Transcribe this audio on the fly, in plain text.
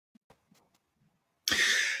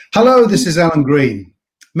Hello, this is Alan Green.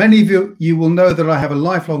 Many of you will know that I have a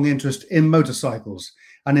lifelong interest in motorcycles,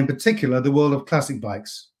 and in particular, the world of classic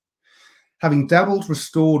bikes. Having dabbled,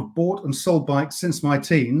 restored, bought and sold bikes since my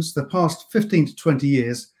teens, the past 15 to 20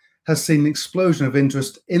 years has seen an explosion of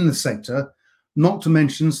interest in the sector, not to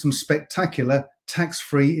mention some spectacular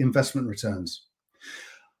tax-free investment returns.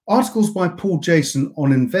 Articles by Paul Jason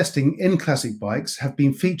on investing in classic bikes have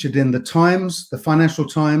been featured in The Times, the Financial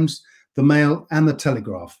Times, the Mail and the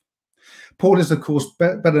Telegraph. Paul is, of course,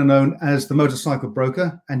 better known as the Motorcycle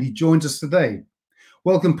Broker, and he joins us today.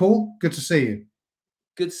 Welcome, Paul. Good to see you.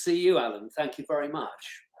 Good to see you, Alan. Thank you very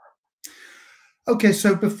much. Okay,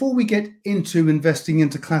 so before we get into investing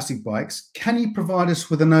into classic bikes, can you provide us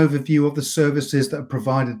with an overview of the services that are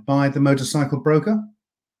provided by the Motorcycle Broker?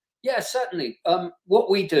 Yeah, certainly. What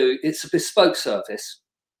we do, it's a bespoke service.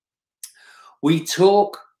 We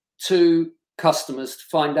talk to customers to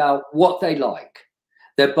find out what they like.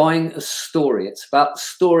 They're buying a story. It's about the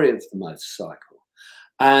story of the motorcycle.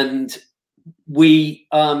 And we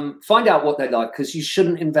find out what they like, because you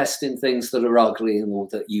shouldn't invest in things that are ugly or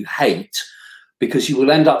that you hate, because you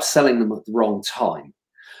will end up selling them at the wrong time.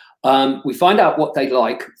 We find out what they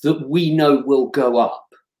like that we know will go up.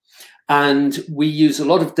 And we use a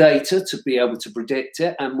lot of data to be able to predict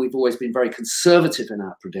it. And we've always been very conservative in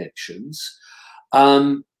our predictions.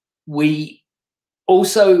 We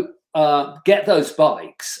also get those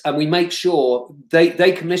bikes, and we make sure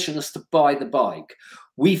they commission us to buy the bike.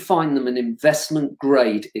 We find them an investment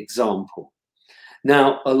grade example.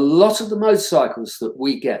 Now, a lot of the motorcycles that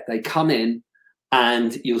we get, they come in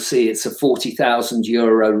and you'll see it's a 40,000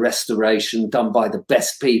 euro restoration done by the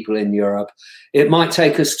best people in Europe. It might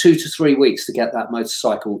take us 2 to 3 weeks to get that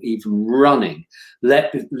motorcycle even running,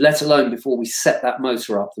 let alone before we set that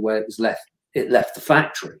motor up the way it left the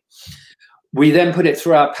factory. We then put it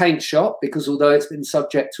through our paint shop, because although it's been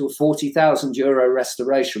subject to a 40,000 euro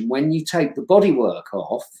restoration, when you take the bodywork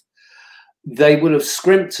off, they will have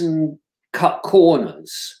scrimped and cut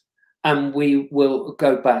corners, and we will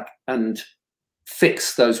go back and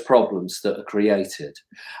fix those problems that are created.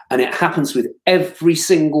 And it happens with every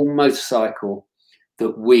single motorcycle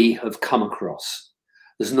that we have come across.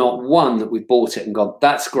 There's not one that we've bought it and gone,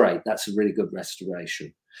 that's great, that's a really good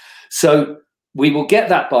restoration. So we will get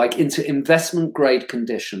that bike into investment grade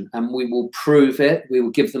condition, and we will prove it. We will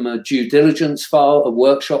give them a due diligence file, a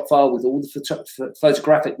workshop file with all the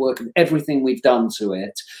photographic work and everything we've done to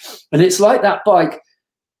it. And it's like that bike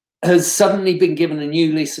has suddenly been given a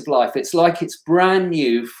new lease of life. It's like it's brand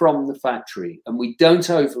new from the factory, and we don't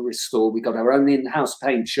over restore. We've got our own in-house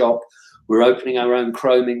paint shop. We're opening our own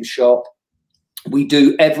chroming shop. We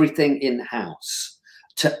do everything in-house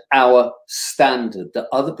to our standard that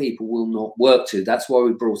other people will not work to. That's why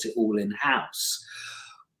we brought it all in-house.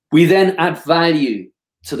 We then add value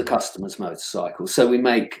to the customer's motorcycle. So we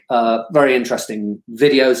make very interesting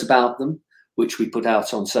videos about them, which we put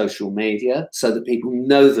out on social media so that people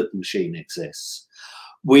know that the machine exists.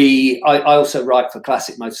 I also write for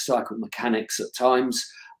Classic Motorcycle Mechanics at times,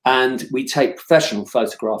 and we take professional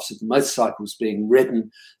photographs of the motorcycles being ridden,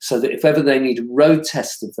 so that if ever they need a road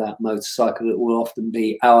test of that motorcycle, it will often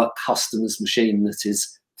be our customer's machine that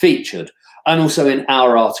is featured, and also in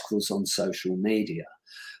our articles on social media.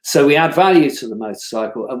 So we add value to the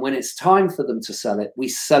motorcycle, and when it's time for them to sell it, we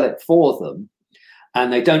sell it for them,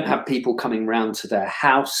 and they don't have people coming round to their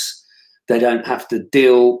house. They don't have to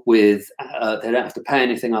deal with, they don't have to pay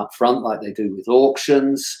anything up front like they do with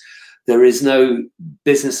auctions. There is no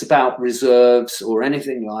business about reserves or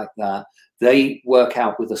anything like that. They work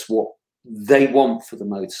out with us what they want for the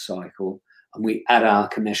motorcycle, and we add our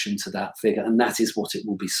commission to that figure, and that is what it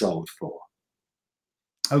will be sold for.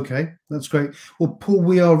 Okay, that's great. Well, Paul,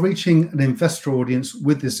 we are reaching an investor audience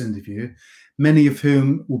with this interview, many of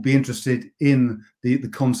whom will be interested in the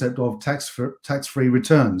concept of tax-free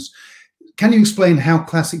returns. Can you explain how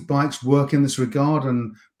classic bikes work in this regard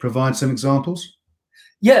and provide some examples?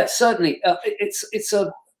 Yeah, certainly. It's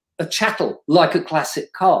a chattel, like a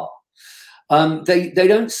classic car. They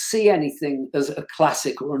don't see anything as a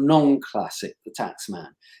classic or a non-classic, the taxman.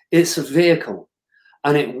 It's a vehicle,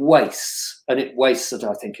 and it wastes at,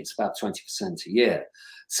 I think it's about 20% a year.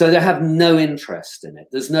 So they have no interest in it.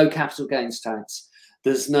 There's no capital gains tax.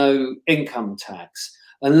 There's no income tax.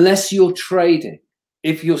 Unless you're trading,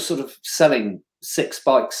 if you're sort of selling 6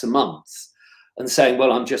 bikes a month, and saying,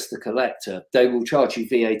 well, I'm just the collector, they will charge you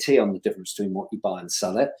VAT on the difference between what you buy and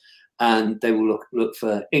sell it, and they will look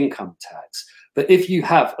for income tax. But if you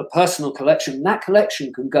have a personal collection, that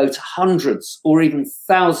collection can go to hundreds or even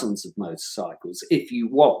thousands of motorcycles if you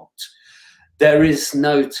want. There is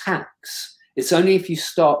no tax. It's only if you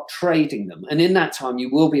start trading them. And in that time, you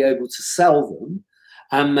will be able to sell them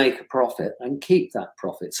and make a profit and keep that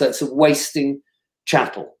profit. So it's a wasting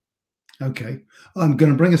chattel. Okay. I'm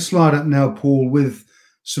going to bring a slide up now, Paul, with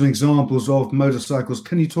some examples of motorcycles.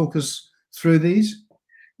 Can you talk us through these?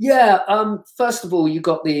 Yeah. First of all, you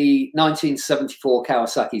got the 1974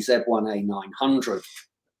 Kawasaki Z1A 900,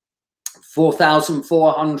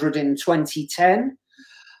 4,400 in 2010.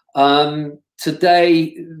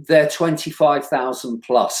 Today, they're 25,000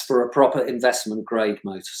 plus for a proper investment grade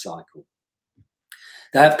motorcycle.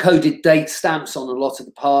 They have coded date stamps on a lot of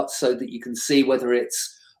the parts so that you can see whether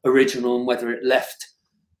it's original and whether it left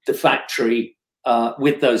the factory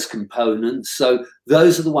with those components. So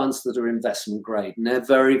those are the ones that are investment grade, and they're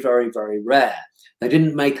very, very, very rare. They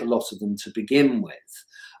didn't make a lot of them to begin with.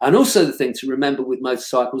 And also the thing to remember with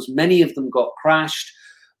motorcycles, many of them got crashed,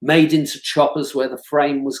 made into choppers where the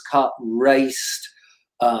frame was cut, raced,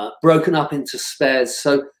 broken up into spares.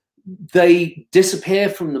 So they disappear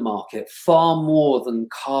from the market far more than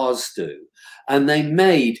cars do. And they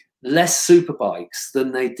made less superbikes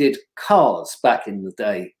than they did cars back in the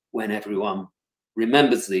day, when everyone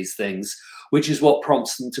remembers these things, which is what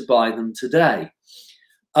prompts them to buy them today.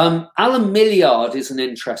 Alan Milliard is an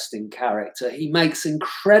interesting character. He makes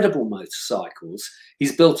incredible motorcycles.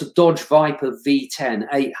 He's built a Dodge Viper V10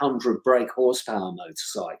 800 brake horsepower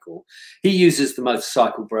motorcycle. He uses the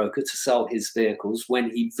motorcycle broker to sell his vehicles when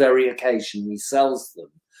he very occasionally sells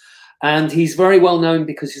them. And he's very well known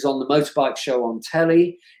because he's on the Motorbike Show on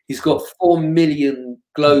telly. He's got 4 million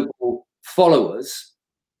global followers,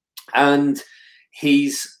 and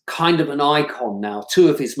he's kind of an icon now. 2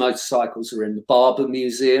 of his motorcycles are in the Barber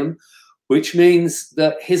Museum, which means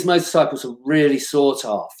that his motorcycles are really sought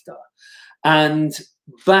after. And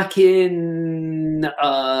back in it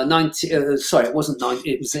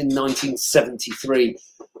was in 1973,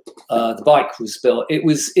 the bike was built. It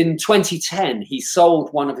was in 2010, he sold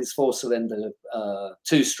one of his 4-cylinder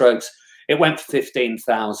 2-strokes. It went for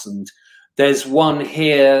 15,000. There's one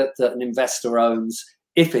here that an investor owns.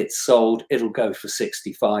 If it's sold, it'll go for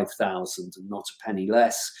 65,000 and not a penny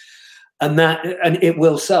less. And it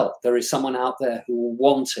will sell. There is someone out there who will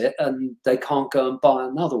want it, and they can't go and buy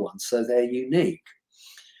another one, so they're unique.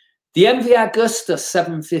 The MV Agusta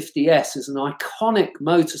 750S is an iconic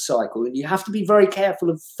motorcycle, and you have to be very careful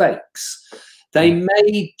of fakes. They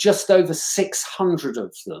made just over 600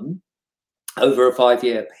 of them over a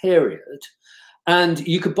 5-year period, and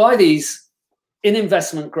you could buy these in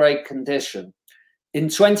investment grade condition in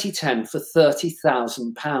 2010 for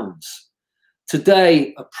 £30,000.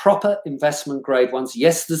 Today, a proper investment grade ones,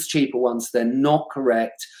 yes, there's cheaper ones, they're not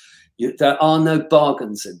correct. There are no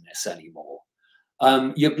bargains in this anymore.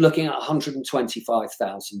 You're looking at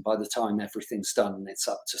 125,000 by the time everything's done and it's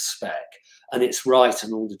up to spec and it's right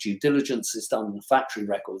and all the due diligence is done and the factory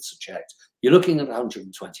records are checked. You're looking at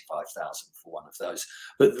 125,000 for one of those.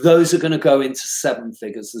 But those are going to go into 7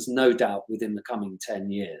 figures, there's no doubt, within the coming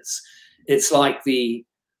 10 years. It's like the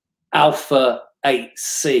Alpha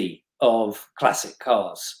 8C of classic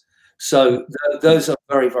cars. So those are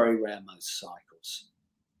very, very rare motorcycles.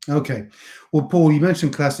 Okay. Well, Paul, you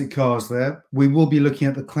mentioned classic cars there. We will be looking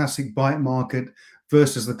at the classic bike market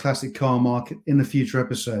versus the classic car market in a future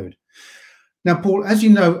episode. Now, Paul, as you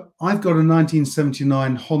know, I've got a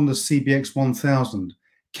 1979 Honda CBX 1000.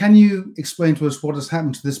 Can you explain to us what has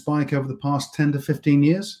happened to this bike over the past 10 to 15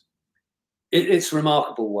 years? It's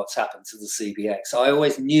remarkable what's happened to the CBX. I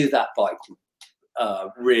always knew that bike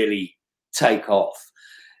would really take off.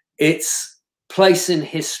 Its place in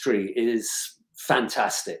history is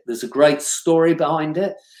fantastic. There's a great story behind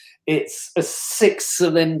it. It's a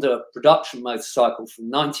 6-cylinder production motorcycle from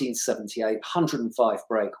 1978, 105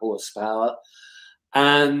 brake horsepower.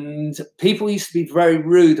 And people used to be very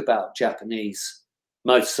rude about Japanese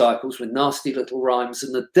motorcycles with nasty little rhymes.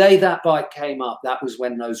 And the day that bike came up, that was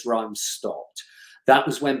when those rhymes stopped. That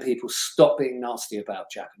was when people stopped being nasty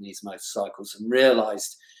about Japanese motorcycles and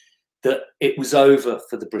realized that it was over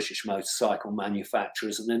for the British motorcycle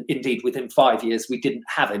manufacturers. And then, indeed, within 5 years, we didn't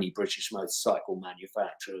have any British motorcycle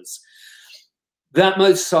manufacturers. That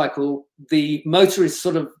motorcycle, the motor is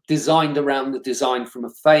sort of designed around the design from a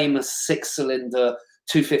famous 6-cylinder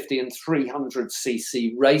 250 and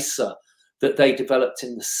 300cc racer that they developed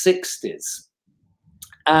in the 60s.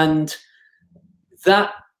 And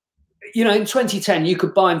that, you know, in 2010, you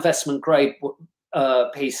could buy investment grade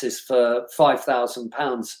pieces for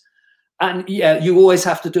 £5,000. And yeah, you always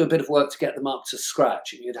have to do a bit of work to get them up to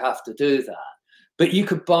scratch, and you'd have to do that. But you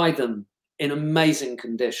could buy them in amazing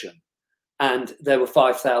condition, and they were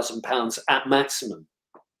 £5,000 at maximum.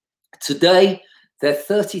 Today, They're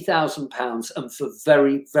 £30,000, and for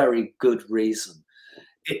very, very good reason.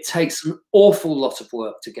 It takes an awful lot of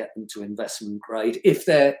work to get them to investment grade if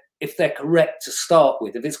they're correct to start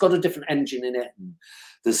with. If it's got a different engine in it and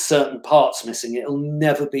there's certain parts missing, it'll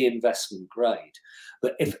never be investment grade.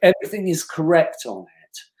 But if everything is correct on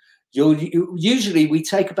it, usually we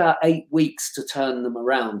take about 8 weeks to turn them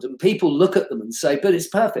around, and people look at them and say, but it's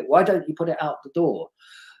perfect, why don't you put it out the door?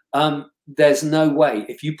 There's no way.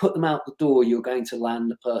 If you put them out the door, you're going to land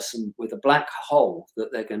the person with a black hole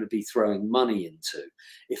that they're going to be throwing money into.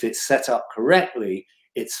 If it's set up correctly,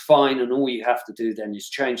 it's fine, and all you have to do then is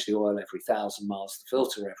change the oil every 1,000 miles, the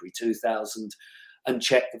filter every 2,000, and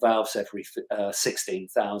check the valves every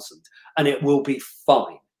 16,000, and it will be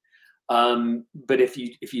fine. But if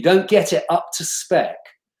you don't get it up to spec,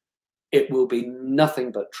 it will be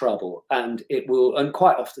nothing but trouble, and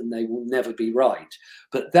quite often they will never be right.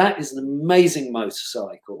 But that is an amazing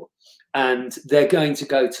motorcycle, and they're going to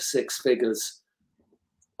go to 6 figures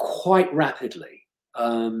quite rapidly.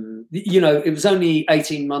 It was only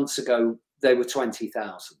 18 months ago they were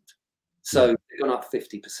 20,000. So they've gone up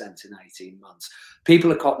 50% in 18 months.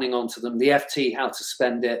 People are cottoning onto them. The FT, How to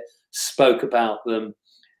Spend It, spoke about them.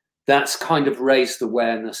 That's kind of raised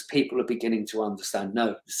awareness. People are beginning to understand,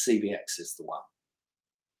 no, the CBX is the one.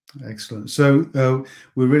 Excellent. So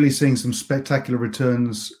we're really seeing some spectacular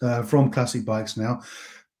returns from classic bikes now.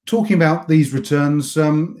 Talking about these returns,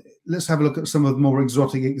 let's have a look at some of the more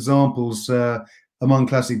exotic examples among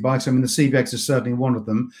classic bikes. I mean, the CBX is certainly one of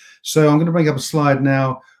them. So I'm going to bring up a slide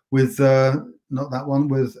now with, not that one,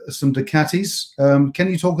 with some Ducatis. Can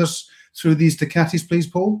you talk us through these Ducatis, please,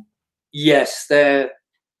 Paul? Yes, they're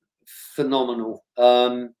phenomenal.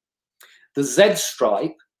 The Z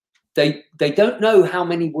Stripe, they don't know how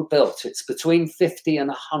many were built. It's between 50 and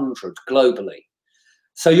 100 globally.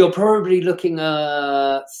 So you're probably looking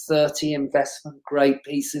at 30 investment grade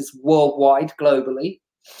pieces worldwide, globally.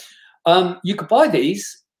 You could buy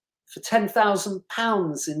these for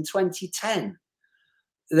 £10,000 in 2010.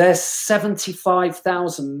 They're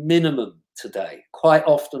 75,000 minimum today, quite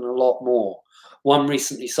often a lot more. One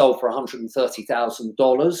recently sold for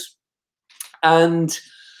 $130,000. And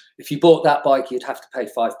if you bought that bike, you'd have to pay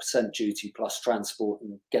 5% duty plus transport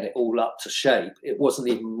and get it all up to shape. It wasn't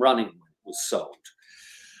even running when it was sold.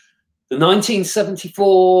 The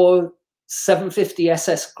 1974 750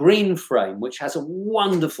 SS Green Frame, which has a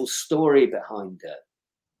wonderful story behind it.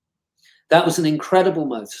 That was an incredible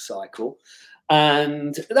motorcycle.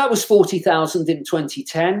 And that was 40,000 in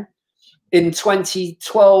 2010. In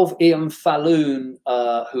 2012, Ian Falloon,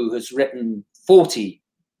 who has written 40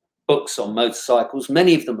 books on motorcycles,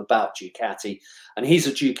 many of them about Ducati, and he's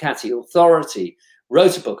a Ducati authority,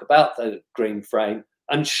 wrote a book about the green frame,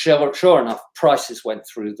 and sure enough, prices went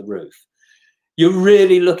through the roof. You're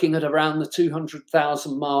really looking at around the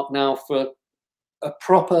 200,000 mark now for a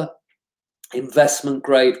proper investment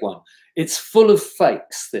grade one. It's full of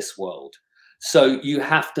fakes, this world. So you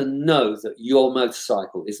have to know that your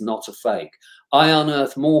motorcycle is not a fake. I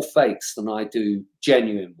unearth more fakes than I do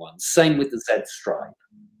genuine ones. Same with the Z Stripe.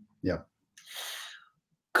 Yeah.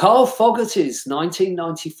 Carl Fogarty's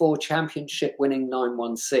 1994 championship winning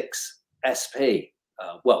 916 SP.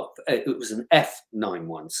 Well, it was an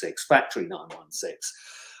F916, factory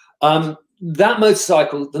 916. That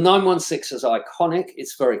motorcycle, the 916, is iconic.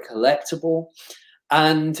 It's very collectible.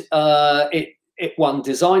 And it won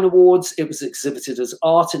design awards. It was exhibited as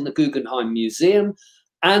art in the Guggenheim Museum.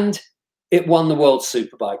 And it won the World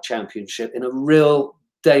Superbike Championship in a real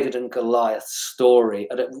David and Goliath story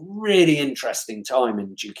at a really interesting time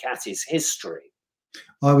in Ducati's history.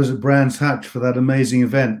 I was at Brands Hatch for that amazing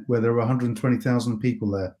event where there were 120,000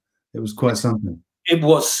 people there. It was quite something. It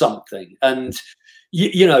was something. And,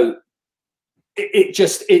 you know,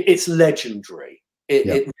 it's legendary. It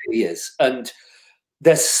really is. And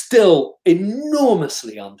they're still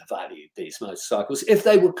enormously undervalued, these motorcycles. If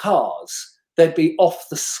they were cars, they'd be off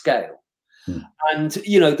the scale. And,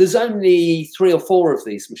 you know, there's only 3 or 4 of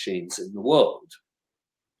these machines in the world.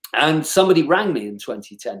 And somebody rang me in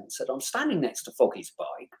 2010 and said, I'm standing next to Foggy's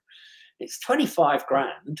bike. It's 25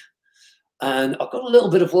 grand. And I've got a little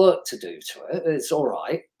bit of work to do to it. It's all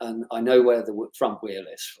right. And I know where the front wheel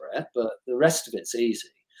is for it, but the rest of it's easy.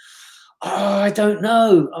 Oh, I don't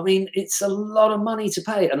know. I mean, it's a lot of money to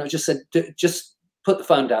pay. And I just said, just put the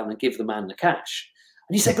phone down and give the man the cash.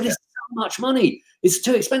 And he said, but it's so much money. It's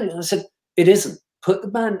too expensive. And I said, it isn't. Put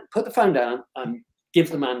the phone down and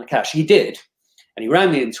give the man the cash. He did. And he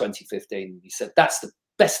rang me in 2015. And he said, that's the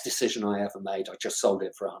best decision I ever made. I just sold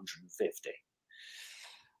it for 150.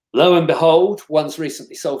 Lo and behold, one's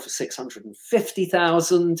recently sold for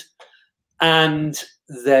 650,000 and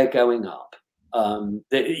they're going up.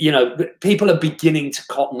 You know, people are beginning to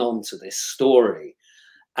cotton on to this story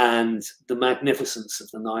and the magnificence of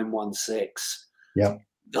the 916. Yeah.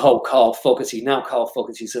 The whole Carl Fogarty. Now Carl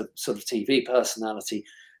Fogarty's a sort of TV personality.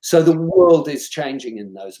 So the world is changing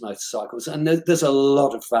in those motorcycles, and there's a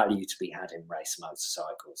lot of value to be had in race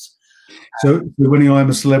motorcycles. So winning I'm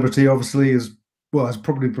a Celebrity obviously has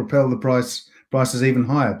probably propelled the prices even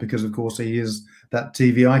higher, because of course he is that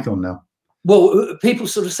TV icon now. Well, people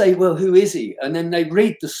sort of say, well, who is he? And then they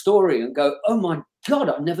read the story and go, oh my God,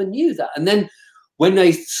 I never knew that. And then when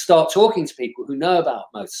they start talking to people who know about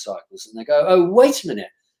motorcycles, and they go, oh, wait a minute.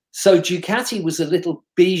 So Ducati was a little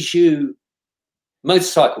bijou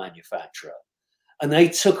motorcycle manufacturer, and they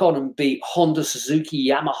took on and beat Honda, Suzuki,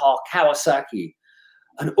 Yamaha, Kawasaki,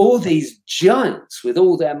 and all these giants with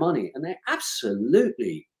all their money, and they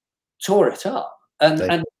absolutely tore it up. And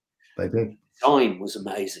they did. Design was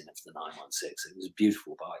amazing of the 916. It was a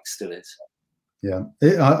beautiful bike, still is. Yeah,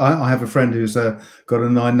 I have a friend who's got a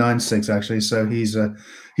 996 actually, so he's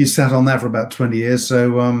sat on that for about 20 years. So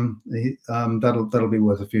that'll be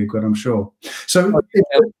worth a few quid, I'm sure. So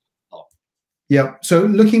yeah, so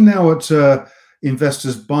looking now at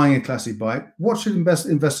investors buying a classic bike, what should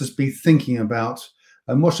investors be thinking about,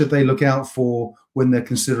 and what should they look out for when they're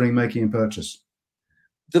considering making a purchase?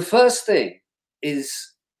 The first thing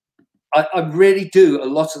is, I really do a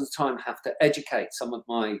lot of the time have to educate some of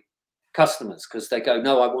my customers, because they go,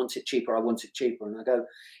 no, I want it cheaper, I want it cheaper. And I go,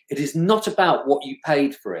 it is not about what you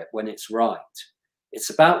paid for it when it's right. It's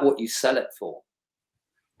about what you sell it for.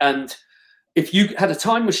 And if you had a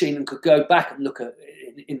time machine and could go back and look at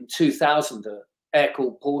in 2000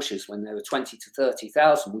 air-cooled Porsches when they were 20 to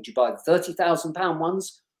 30,000, would you buy the £30,000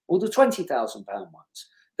 ones or the £20,000 ones?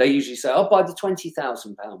 They usually say, I'll buy the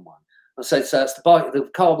 £20,000 one. I say, so it's the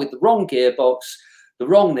car with the wrong gearbox, the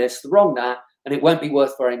wrong this, the wrong that, and it won't be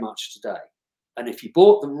worth very much today. And if you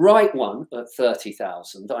bought the right one at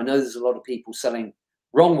 30,000, I know there's a lot of people selling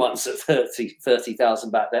wrong ones at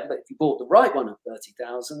 30,000 back then, but if you bought the right one at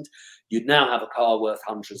 30,000, you'd now have a car worth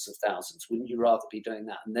hundreds of thousands. Wouldn't you rather be doing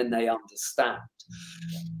that? And then they understand.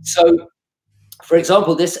 So, for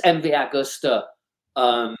example, this MV Agusta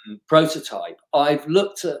prototype, I've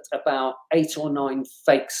looked at about 8 or 9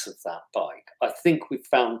 fakes of that bike. I think we've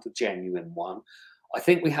found the genuine one. I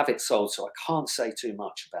think we have it sold, so I can't say too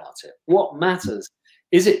much about it. What matters,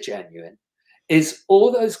 is it genuine? Is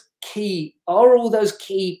all those key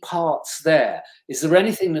parts there? Is there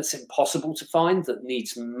anything that's impossible to find that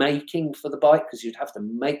needs making for the bike? Because you'd have to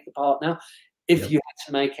make the part now. If you had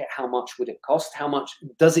to make it, how much would it cost? How much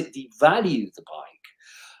does it devalue the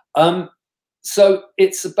bike? So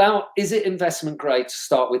it's about, is it investment grade to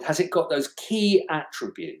start with? Has it got those key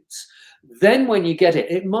attributes? Then when you get it,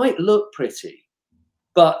 it might look pretty,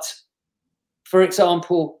 but for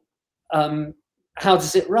example, how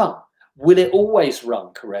does it run? Will it always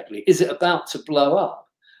run correctly? Is it about to blow up?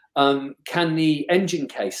 Can the engine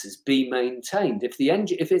cases be maintained?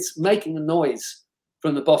 If it's making a noise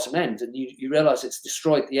from the bottom end and you realize it's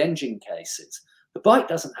destroyed the engine cases, the bike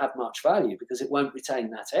doesn't have much value because it won't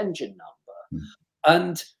retain that engine number.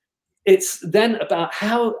 And it's then about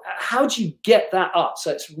how do you get that up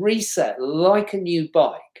so it's reset like a new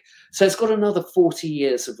bike, so it's got another 40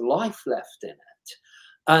 years of life left in it.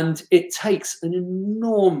 And it takes an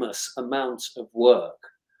enormous amount of work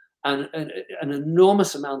and an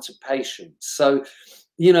enormous amount of patience. So,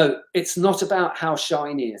 you know, it's not about how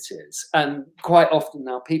shiny it is. And quite often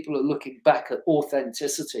now people are looking back at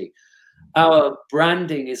authenticity. Our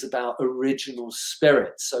branding is about original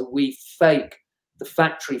spirit. So we fake the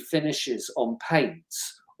factory finishes on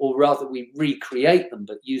paints, or rather we recreate them,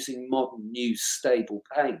 but using modern, new, stable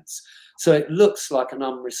paints. So it looks like an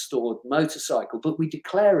unrestored motorcycle, but we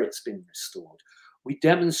declare it's been restored. We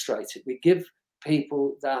demonstrate it. We give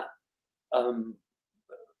people that,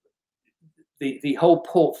 the whole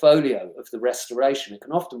portfolio of the restoration. It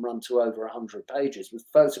can often run to over 100 pages with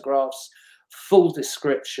photographs, full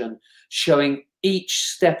description, showing each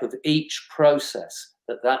step of each process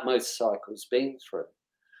that motorcycle's been through.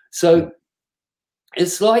 So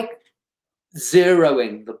it's like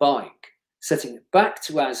zeroing the bike, setting it back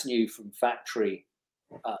to as new from factory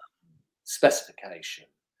specification.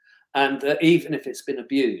 And even if it's been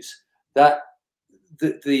abused, that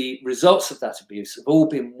the results of that abuse have all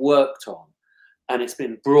been worked on and it's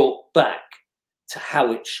been brought back to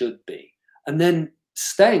how it should be. And then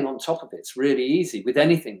staying on top of it's really easy with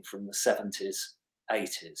anything from the 70s,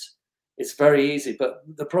 80s. It's very easy, but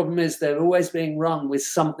the problem is they're always being run with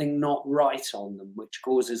something not right on them, which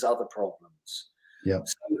causes other problems. Yeah.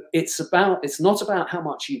 So it's not about how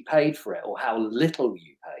much you paid for it or how little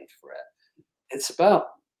you paid for it. It's about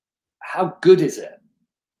how good is it?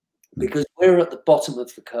 Because we're at the bottom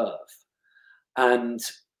of the curve, and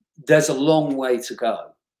there's a long way to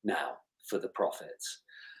go now for the profits.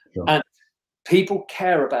 Sure. And people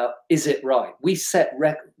care about, is it right? We set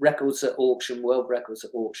records at auction, world records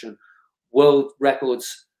at auction, world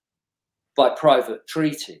records by private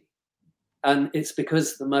treaty. And it's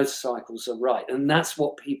because the motorcycles are right. And that's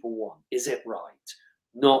what people want. Is it right?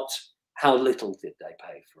 Not how little did they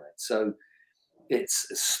pay for it. So it's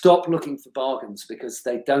stop looking for bargains, because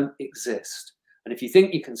they don't exist. And if you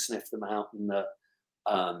think you can sniff them out and that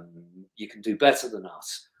you can do better than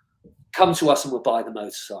us, come to us and we'll buy the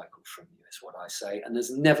motorcycle from you, is what I say. And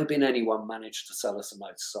there's never been anyone managed to sell us a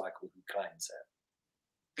motorcycle who claims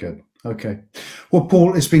it. Good. Okay. Well,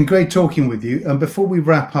 Paul, it's been great talking with you. And before we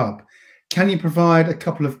wrap up, can you provide a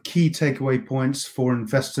couple of key takeaway points for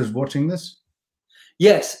investors watching this?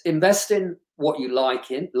 Yes, invest in what you like.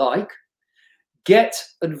 Get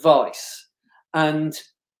advice. And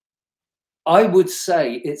I would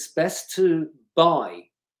say it's best to buy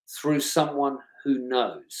through someone who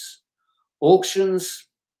knows. Auctions,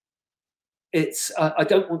 I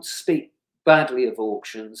don't want to speak badly of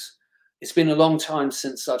auctions. It's been a long time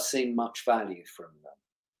since I've seen much value from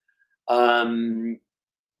them.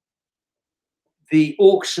 The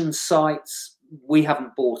auction sites, we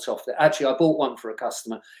haven't bought off there. Actually, I bought one for a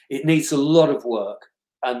customer. It needs a lot of work,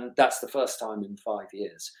 and that's the first time in 5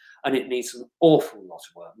 years. And it needs an awful lot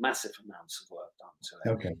of work, massive amounts of work done to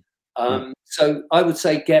it. Okay. So I would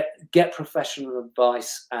say get professional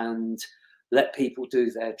advice and let people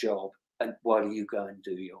do their job, and while you go and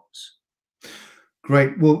do yours.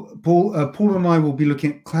 Great. Well, Paul and I will be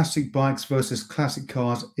looking at classic bikes versus classic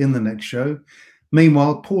cars in the next show.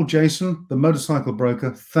 Meanwhile, Paul Jason, the motorcycle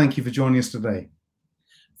broker, thank you for joining us today.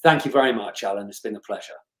 Thank you very much, Alan. It's been a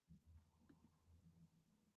pleasure.